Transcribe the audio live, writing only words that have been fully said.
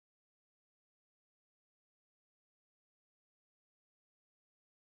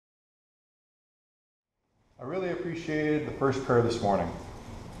I really appreciated the first prayer this morning.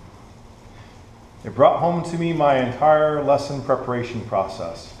 It brought home to me my entire lesson preparation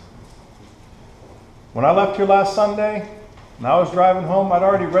process. When I left here last Sunday, and I was driving home, I'd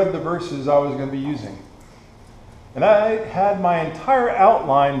already read the verses I was going to be using. And I had my entire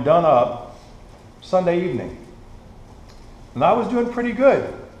outline done up Sunday evening. And I was doing pretty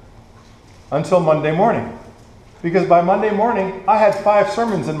good until Monday morning. Because by Monday morning, I had 5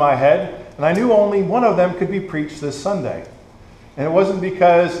 sermons in my head, and I knew only one of them could be preached this Sunday. And it wasn't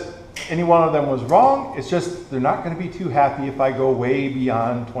because any one of them was wrong, it's just they're not going to be too happy if I go way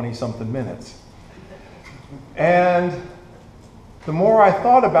beyond 20-something minutes. And the more I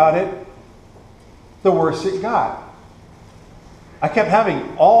thought about it, the worse it got. I kept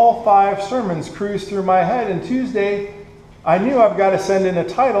having all 5 sermons cruise through my head, and Tuesday, I knew I've got to send in a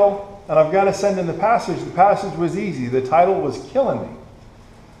title, and I've got to send in the passage. The passage was easy. The title was killing me.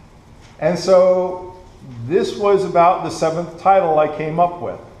 And so this was about the 7th title I came up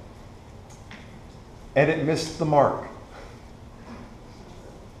with. And it missed the mark.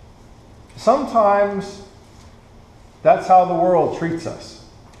 Sometimes that's how the world treats us.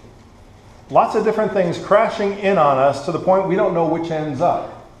 Lots of different things crashing in on us to the point we don't know which ends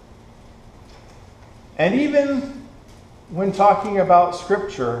up. And even when talking about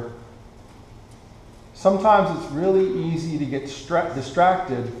Scripture, sometimes it's really easy to get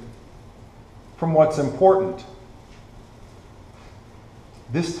distracted from what's important.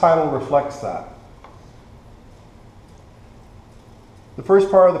 This title reflects that. The first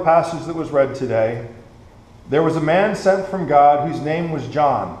part of the passage that was read today, there was a man sent from God whose name was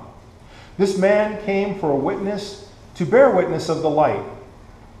John. This man came for a witness, to bear witness of the light,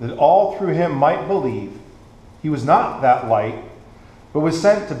 that all through him might believe. He was not that light, but was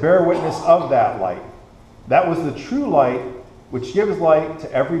sent to bear witness of that light. That was the true light, which gives light to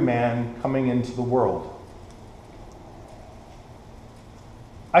every man coming into the world.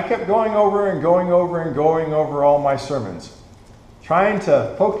 I kept going over and going over and going over all my sermons, trying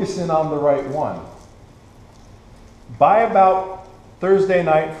to focus in on the right one. By about Thursday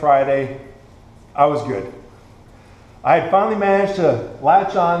night, Friday, I was good. I had finally managed to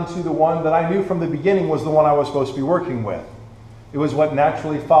latch on to the one that I knew from the beginning was the one I was supposed to be working with. It was what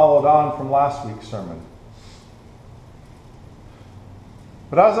naturally followed on from last week's sermon.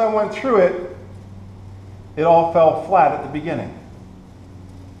 But as I went through it, it all fell flat at the beginning.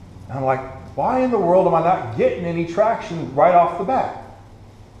 And I'm like, why in the world am I not getting any traction right off the bat?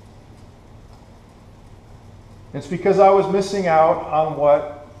 It's because I was missing out on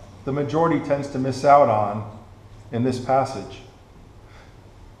what the majority tends to miss out on in this passage.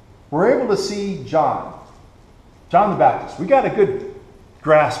 We're able to see John the Baptist. We got a good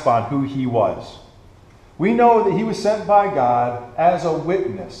grasp on who he was. We know that he was sent by God as a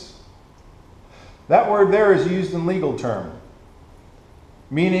witness. That word there is used in legal term,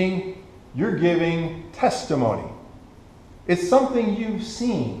 meaning you're giving testimony. It's something you've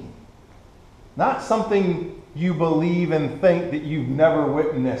seen, not something you believe and think that you've never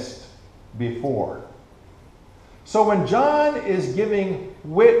witnessed before. So when John is giving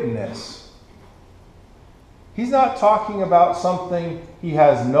witness, he's not talking about something he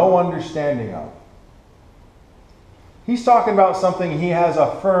has no understanding of. He's talking about something he has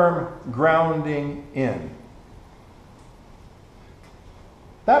a firm grounding in.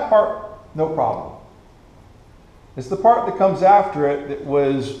 That part, no problem. It's the part that comes after it that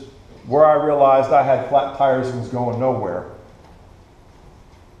was where I realized I had flat tires and was going nowhere.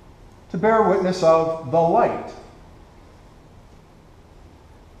 To bear witness of the light.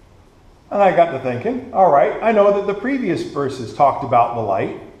 And I got to thinking, all right, I know that the previous verses talked about the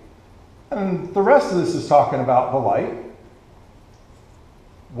light. And the rest of this is talking about the light.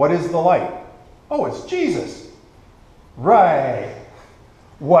 What is the light? Oh, it's Jesus. Right.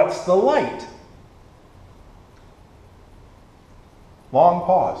 What's the light? Long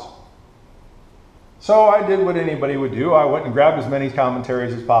pause. So I did what anybody would do. I went and grabbed as many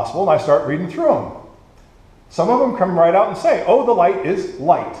commentaries as possible, and I start reading through them. Some of them come right out and say, oh, the light is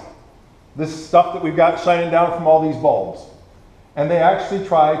light. This stuff that we've got shining down from all these bulbs. And they actually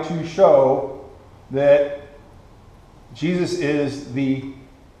try to show that Jesus is the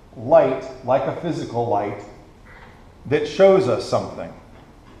light, like a physical light, that shows us something.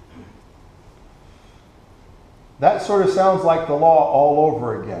 That sort of sounds like the law all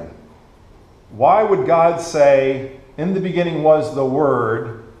over again. Why would God say, in the beginning was the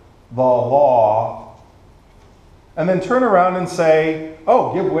Word, the law, and then turn around and say,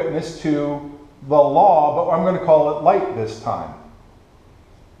 oh, give witness to the law, but I'm going to call it light this time?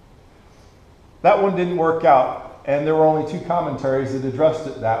 That one didn't work out, and there were only 2 commentaries that addressed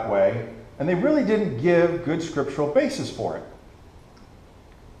it that way, and they really didn't give good scriptural basis for it.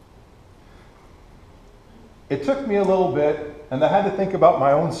 It took me a little bit, and I had to think about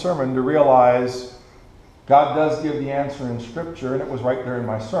my own sermon to realize God does give the answer in Scripture, and it was right there in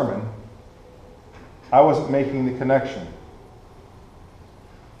my sermon. I wasn't making the connection.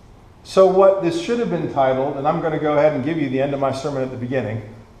 So what this should have been titled, and I'm going to go ahead and give you the end of my sermon at the beginning,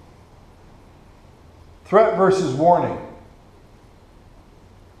 Threat versus Warning,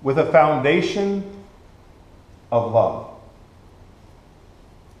 with a foundation of love.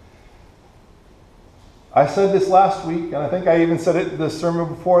 I said this last week, and I think I even said it in the sermon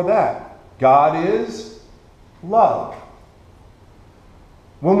before that. God is love.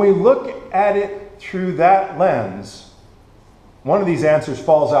 When we look at it through that lens, one of these answers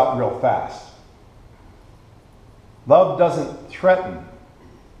falls out real fast. Love doesn't threaten,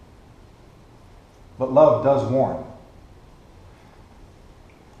 but love does warn.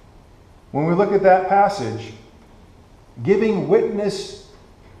 When we look at that passage, giving witness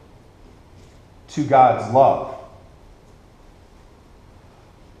to God's love.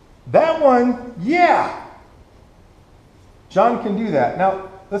 That one, yeah. John can do that. Now,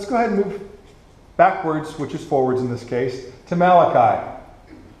 let's go ahead and move backwards, which is forwards in this case, to Malachi,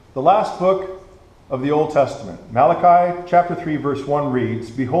 the last book of the Old Testament. Malachi chapter 3, verse 1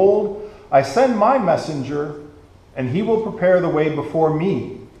 reads, "Behold, I send my messenger, and he will prepare the way before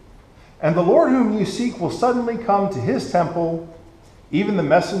me. And the Lord whom you seek will suddenly come to his temple, even the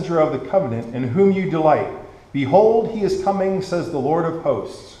messenger of the covenant, in whom you delight. Behold, he is coming, says the Lord of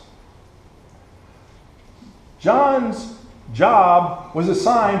hosts." John's job was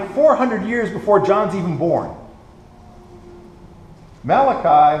assigned 400 years before John's even born.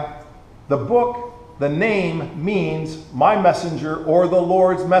 Malachi, the book, the name means my messenger or the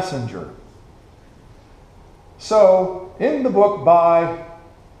Lord's messenger. So, in the book by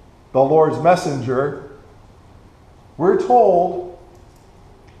the Lord's messenger, we're told,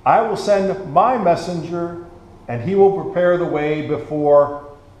 "I will send my messenger, and he will prepare the way before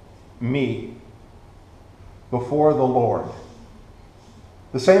me," before the Lord.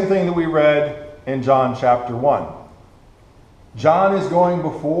 The same thing that we read in John chapter 1. John is going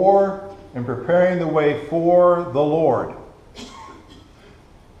before and preparing the way for the Lord.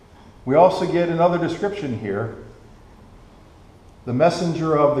 We also get another description here, the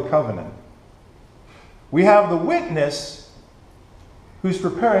messenger of the covenant. We have the witness who's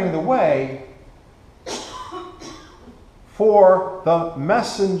preparing the way for the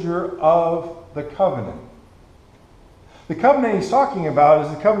messenger of the covenant. The covenant he's talking about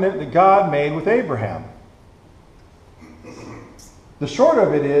is the covenant that God made with Abraham. The short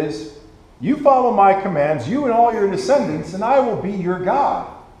of it is, you follow my commands, you and all your descendants, and I will be your God.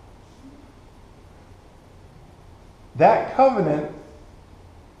 That covenant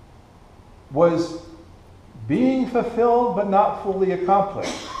was being fulfilled but not fully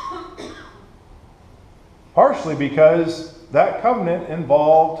accomplished. Partially because that covenant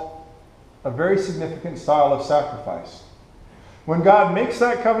involved a very significant style of sacrifice. When God makes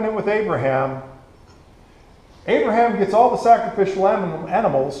that covenant with Abraham, Abraham gets all the sacrificial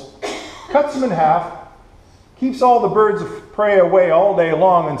animals, cuts them in half, keeps all the birds of prey away all day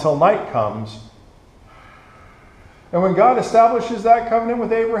long until night comes. And when God establishes that covenant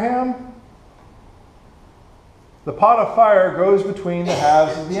with Abraham, the pot of fire goes between the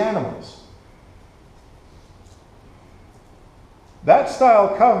halves of the animals. That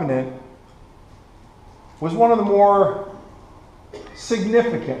style covenant was one of the more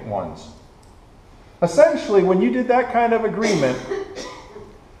significant ones. Essentially, when you did that kind of agreement,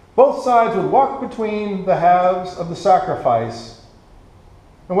 both sides would walk between the halves of the sacrifice.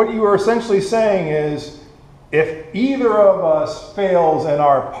 And what you were essentially saying is, if either of us fails in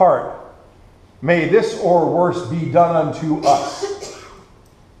our part, may this or worse be done unto us.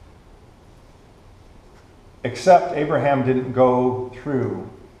 Except Abraham didn't go through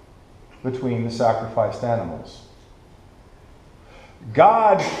between the sacrificed animals.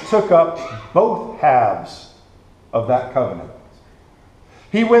 God took up both halves of that covenant.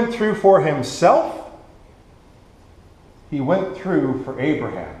 He went through for himself. He went through for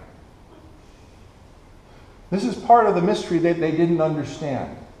Abraham. This is part of the mystery that they didn't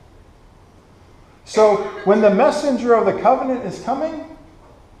understand. So when the messenger of the covenant is coming,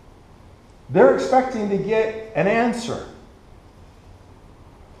 they're expecting to get an answer.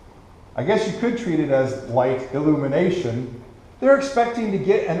 I guess you could treat it as light illumination. They're expecting to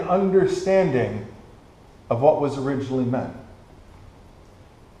get an understanding of what was originally meant.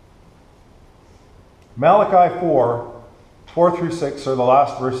 Malachi 4 through 6 are the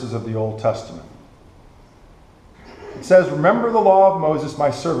last verses of the Old Testament. It says, "Remember the law of Moses, my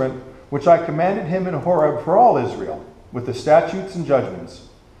servant, which I commanded him in Horeb for all Israel, with the statutes and judgments.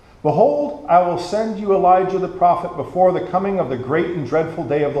 Behold, I will send you Elijah the prophet before the coming of the great and dreadful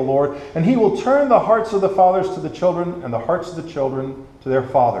day of the Lord, and he will turn the hearts of the fathers to the children, and the hearts of the children to their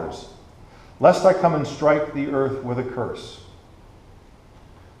fathers, lest I come and strike the earth with a curse.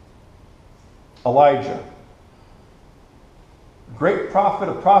 Elijah, great prophet,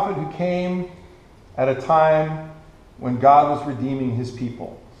 a prophet who came at a time when God was redeeming his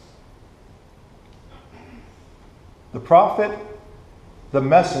people. The prophet, the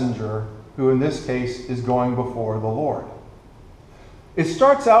messenger, who in this case is going before the Lord. It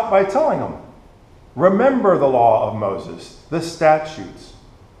starts out by telling them, remember the law of Moses, the statutes,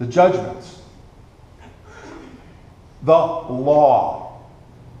 the judgments, the law.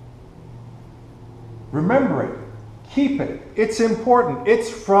 Remember it. Keep it. It's important. It's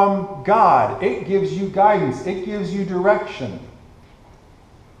from God. It gives you guidance. It gives you direction.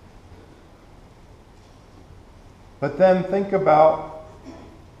 But then think about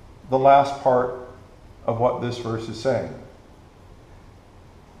the last part of what this verse is saying.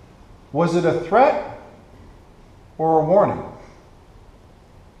 Was it a threat or a warning?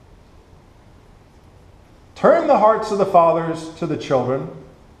 Turn the hearts of the fathers to the children,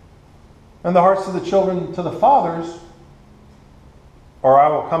 and the hearts of the children to the fathers, or I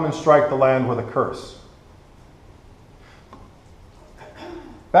will come and strike the land with a curse.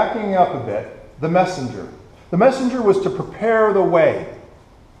 Backing up a bit, the messenger. The messenger was to prepare the way.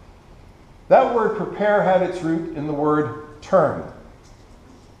 That word prepare had its root in the word turn,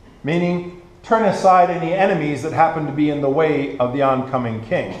 meaning turn aside any enemies that happened to be in the way of the oncoming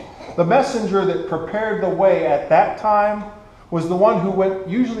king. The messenger that prepared the way at that time was the one who went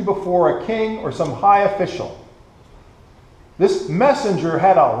usually before a king or some high official. This messenger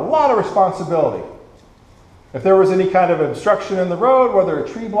had a lot of responsibility. If there was any kind of obstruction in the road, whether a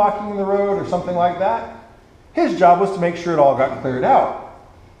tree blocking the road or something like that, his job was to make sure it all got cleared out.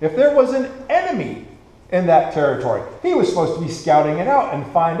 If there was an enemy in that territory, he was supposed to be scouting it out and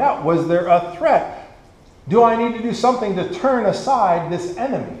find out, was there a threat? Do I need to do something to turn aside this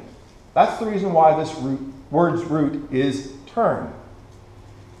enemy? That's the reason why this word's root is turn.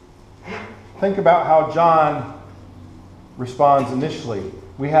 Think about how John responds initially.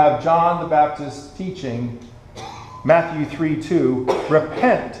 We have John the Baptist teaching Matthew 3:2,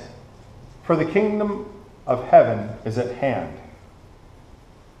 repent, for the kingdom of heaven is at hand.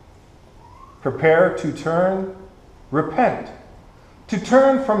 Prepare to turn, repent, to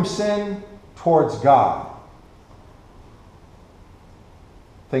turn from sin towards God.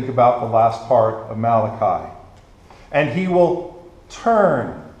 Think about the last part of Malachi. And he will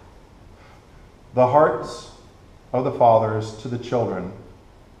turn the hearts of the fathers to the children,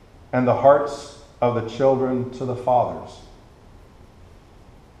 and the hearts of the children to the fathers.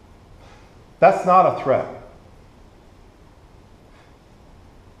 That's not a threat.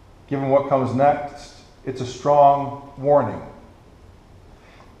 Given what comes next, it's a strong warning.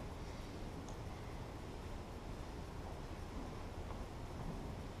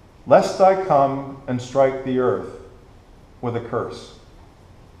 Lest I come and strike the earth with a curse.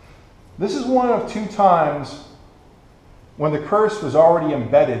 This is one of two times when the curse was already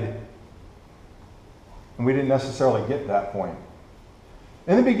embedded and we didn't necessarily get to that point.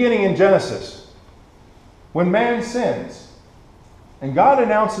 In the beginning in Genesis, when man sins and God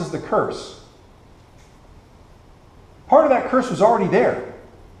announces the curse, part of that curse was already there,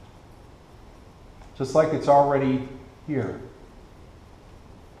 just like it's already here.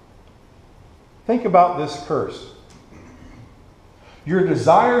 Think about this curse. Your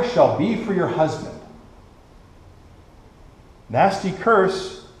desire shall be for your husband. Nasty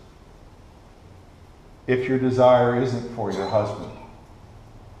curse if your desire isn't for your husband.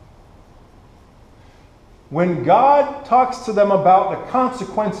 When God talks to them about the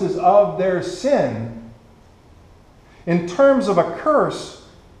consequences of their sin, in terms of a curse,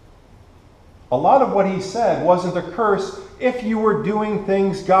 a lot of what he said wasn't a curse if you were doing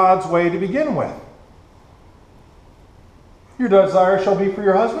things God's way to begin with. Your desire shall be for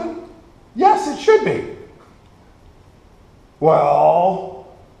your husband? Yes, it should be.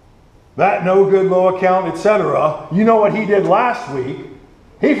 Well, that no good, low account, etc. You know what he did last week?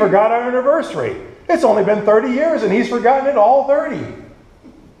 He forgot our anniversary. It's only been 30 years and he's forgotten it all 30.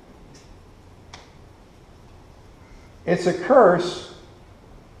 It's a curse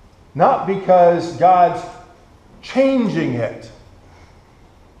not because God's changing it,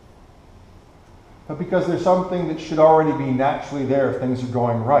 but because there's something that should already be naturally there if things are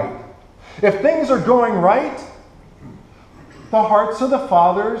going right. If things are going right, the hearts of the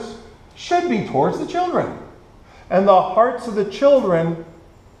fathers should be towards the children. And the hearts of the children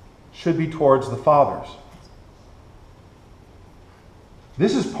should be towards the fathers.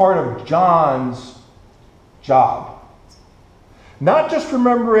 This is part of John's job. Not just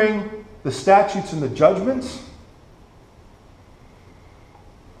remembering the statutes and the judgments,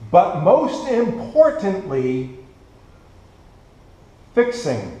 but most importantly,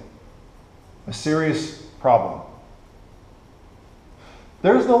 fixing a serious problem.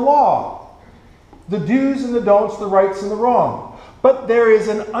 There's the law, the do's and the don'ts, the rights and the wrong. But there is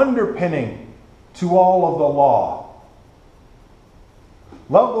an underpinning to all of the law.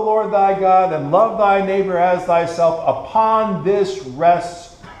 Love the Lord thy God and love thy neighbor as thyself. Upon this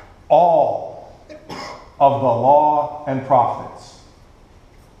rests all of the law and prophets.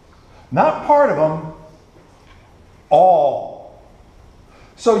 Not part of them, all.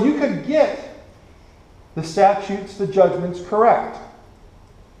 So you could get the statutes, the judgments correct,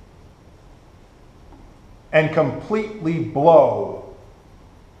 and completely blow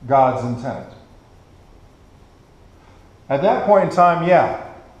God's intent. At that point in time,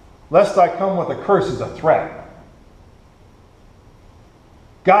 yeah, lest I come with a curse is a threat.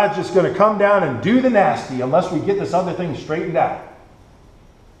 God's just going to come down and do the nasty unless we get this other thing straightened out.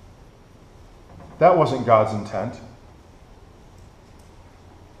 That wasn't God's intent.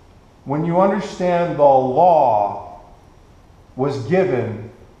 When you understand the law was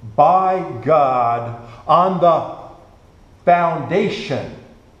given by God on the foundation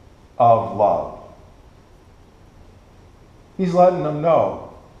of love, He's letting them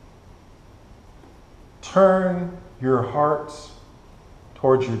know, turn your hearts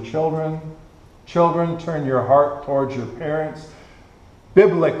towards your children. Children, turn your heart towards your parents.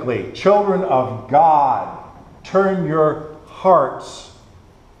 Biblically, children of God, turn your hearts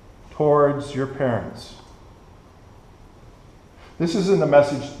towards your parents. This isn't the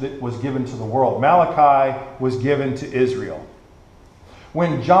message that was given to the world. Malachi was given to Israel.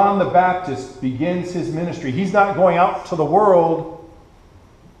 When John the Baptist begins his ministry, he's not going out to the world.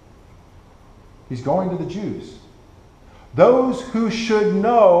 He's going to the Jews. Those who should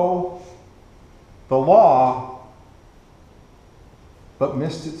know the law, but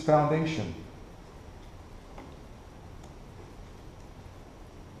missed its foundation.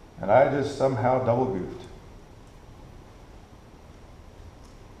 And I just somehow double goofed.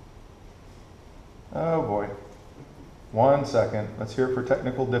 Oh boy. 1 second. Let's hear it for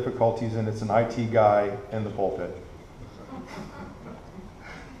technical difficulties, and it's an IT guy in the pulpit.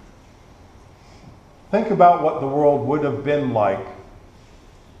 Think about what the world would have been like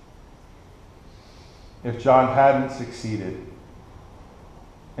if John hadn't succeeded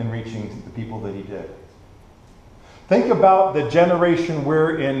in reaching the people that he did. Think about the generation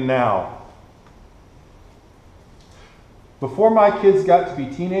we're in now. Before my kids got to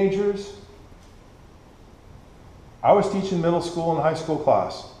be teenagers, I was teaching middle school and high school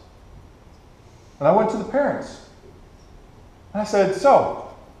class. And I went to the parents. And I said,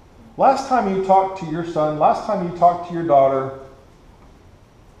 so, last time you talked to your son, last time you talked to your daughter,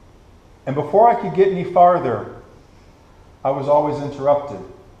 and before I could get any farther, I was always interrupted.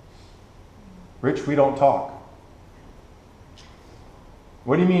 Rich, we don't talk.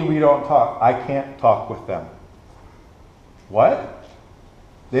 What do you mean we don't talk? I can't talk with them. What?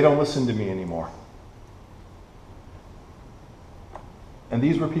 They don't listen to me anymore. And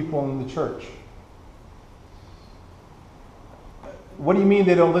these were people in the church. What do you mean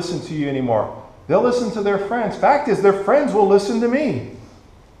they don't listen to you anymore? They'll listen to their friends. Fact is, their friends will listen to me.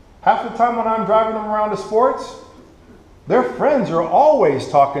 Half the time when I'm driving them around to sports, their friends are always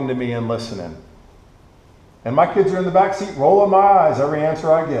talking to me and listening. And my kids are in the back seat rolling my eyes every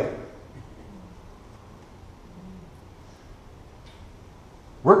answer I get.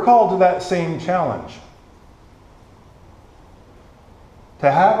 We're called to that same challenge. To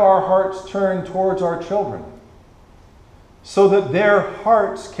have our hearts turned towards our children so that their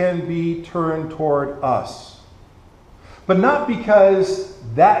hearts can be turned toward us. But not because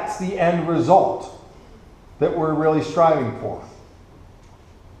that's the end result that we're really striving for.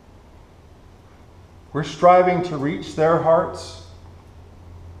 We're striving to reach their hearts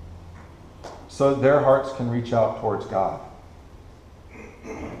so that their hearts can reach out towards God.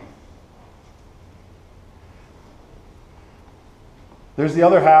 There's the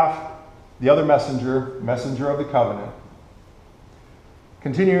other half, the other messenger of the covenant.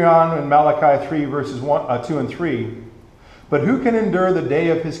 Continuing on in Malachi 3, verses 2 and 3. But who can endure the day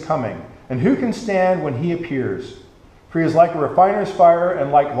of his coming? And who can stand when he appears? For he is like a refiner's fire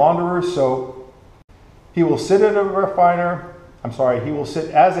and like launderer's soap. He will sit as a refiner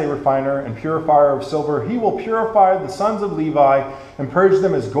and purifier of silver. He will purify the sons of Levi and purge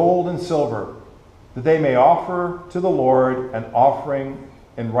them as gold and silver, that they may offer to the Lord an offering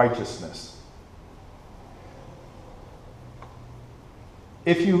and righteousness.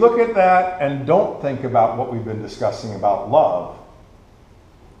 If you look at that and don't think about what we've been discussing about love,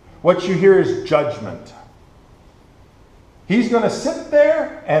 what you hear is judgment. He's going to sit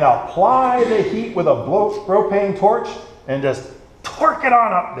there and apply the heat with a propane torch and just torque it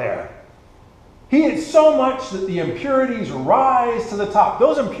on up there. Heat it so much that the impurities rise to the top.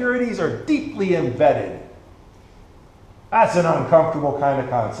 Those impurities are deeply embedded. That's an uncomfortable kind of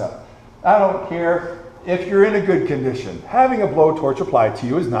concept. I don't care if you're in a good condition. Having a blowtorch applied to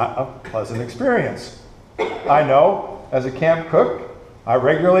you is not a pleasant experience. I know, as a camp cook, I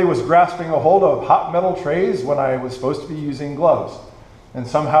regularly was grasping a hold of hot metal trays when I was supposed to be using gloves. And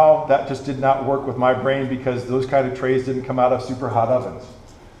somehow that just did not work with my brain because those kind of trays didn't come out of super hot ovens.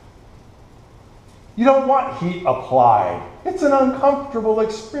 You don't want heat applied. It's an uncomfortable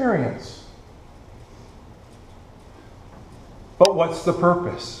experience. But what's the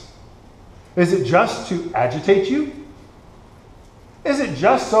purpose? Is it just to agitate you? Is it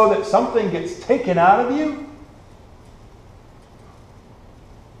just so that something gets taken out of you?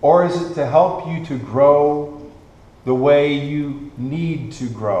 Or is it to help you to grow the way you need to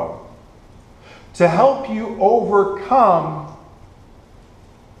grow? To help you overcome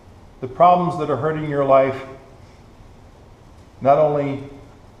the problems that are hurting your life, not only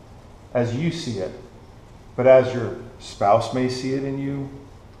as you see it, but as your spouse may see it in you,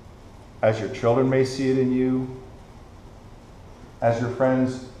 as your children may see it in you, as your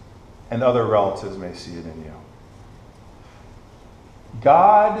friends and other relatives may see it in you.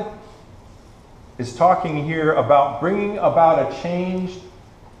 God is talking here about bringing about a change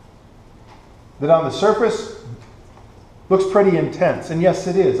that on the surface looks pretty intense. And yes,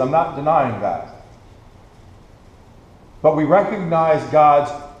 it is. I'm not denying that. But we recognize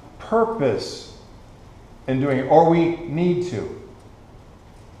God's purpose in doing it, or we need to.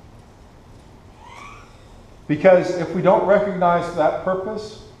 Because if we don't recognize that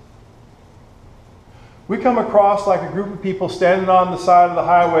purpose, we come across like a group of people standing on the side of the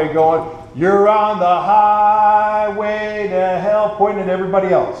highway going, "You're on the highway to hell," pointing at everybody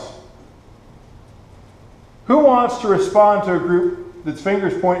else. Who wants to respond to a group that's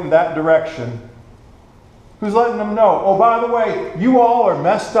fingers pointing that direction? Who's letting them know, "Oh, by the way, you all are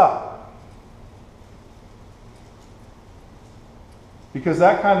messed up"? Because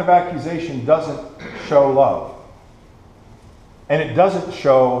that kind of accusation doesn't show love. And it doesn't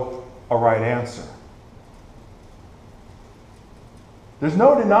show a right answer. There's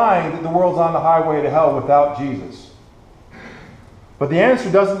no denying that the world's on the highway to hell without Jesus. But the answer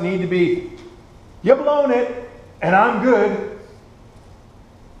doesn't need to be, "You've blown it, and I'm good."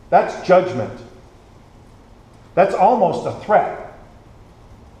 That's judgment. That's almost a threat.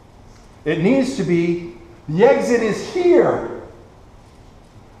 It needs to be, "The exit is here.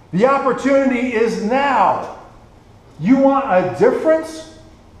 The opportunity is now. You want a difference?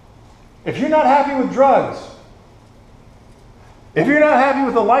 If you're not happy with drugs, if you're not happy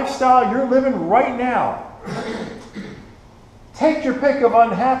with the lifestyle you're living right now, take your pick of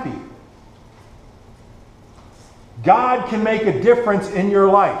unhappy. God can make a difference in your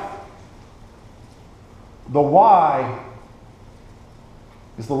life. The why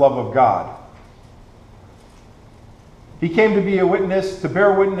is the love of God. He came to be a witness, to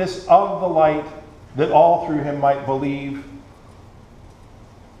bear witness of the light, that all through him might believe.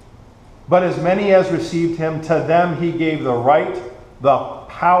 But as many as received him, to them he gave the right, the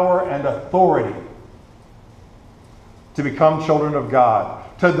power and authority to become children of God.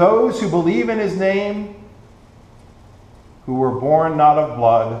 To those who believe in his name, who were born not of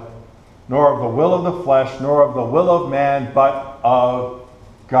blood, nor of the will of the flesh, nor of the will of man, but of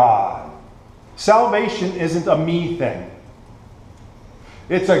God. Salvation isn't a me thing.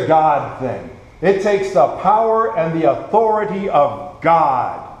 It's a God thing. It takes the power and the authority of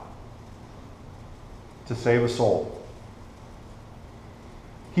God to save a soul.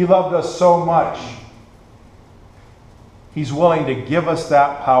 He loved us so much, he's willing to give us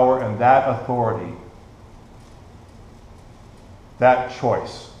that power and that authority, that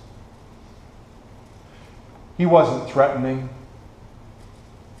choice. He wasn't threatening.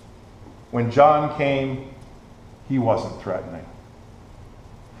 When John came, he wasn't threatening.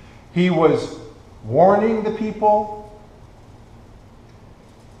 He was warning the people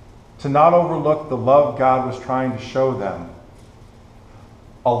to not overlook the love God was trying to show them.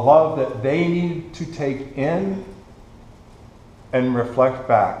 A love that they needed to take in and reflect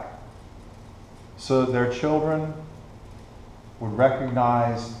back so that their children would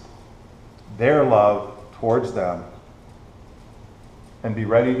recognize their love towards them and be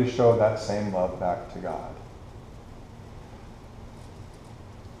ready to show that same love back to God.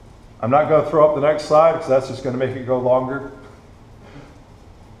 I'm not going to throw up the next slide because that's just going to make it go longer.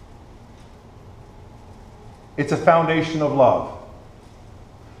 It's a foundation of love.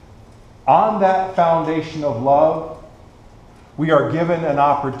 On that foundation of love, we are given an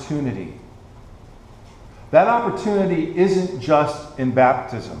opportunity. That opportunity isn't just in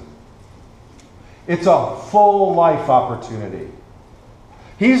baptism. It's a full life opportunity.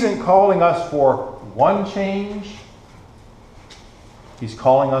 He isn't calling us for one change. He's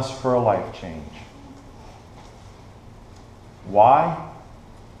calling us for a life change. Why?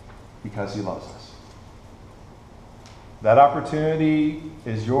 Because he loves us. That opportunity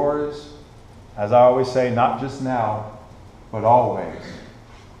is yours, as I always say, not just now, but always.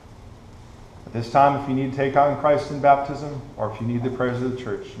 At this time, if you need to take on Christ in baptism, or if you need the prayers of the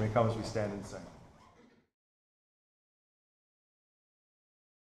church, you may come as we stand and sing.